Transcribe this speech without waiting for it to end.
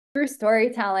Through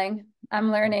storytelling,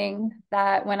 I'm learning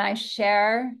that when I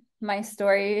share my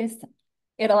stories,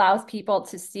 it allows people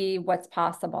to see what's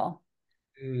possible.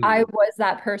 I Mm, was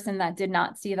that person that did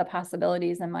not see the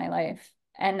possibilities in my life.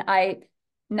 And I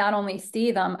not only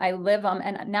see them, I live them.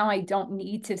 And now I don't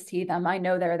need to see them. I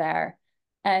know they're there.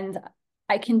 And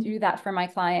I can do that for my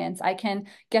clients. I can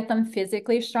get them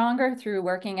physically stronger through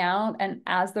working out. And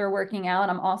as they're working out,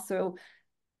 I'm also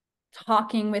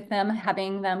talking with them,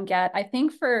 having them get, I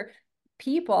think for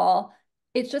people,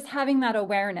 it's just having that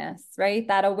awareness, right?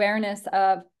 That awareness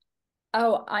of,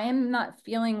 oh, I am not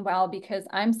feeling well because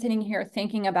I'm sitting here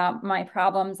thinking about my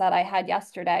problems that I had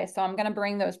yesterday. So I'm going to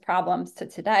bring those problems to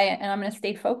today and I'm going to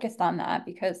stay focused on that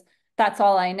because that's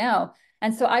all I know.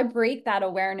 And so I break that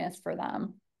awareness for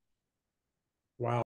them.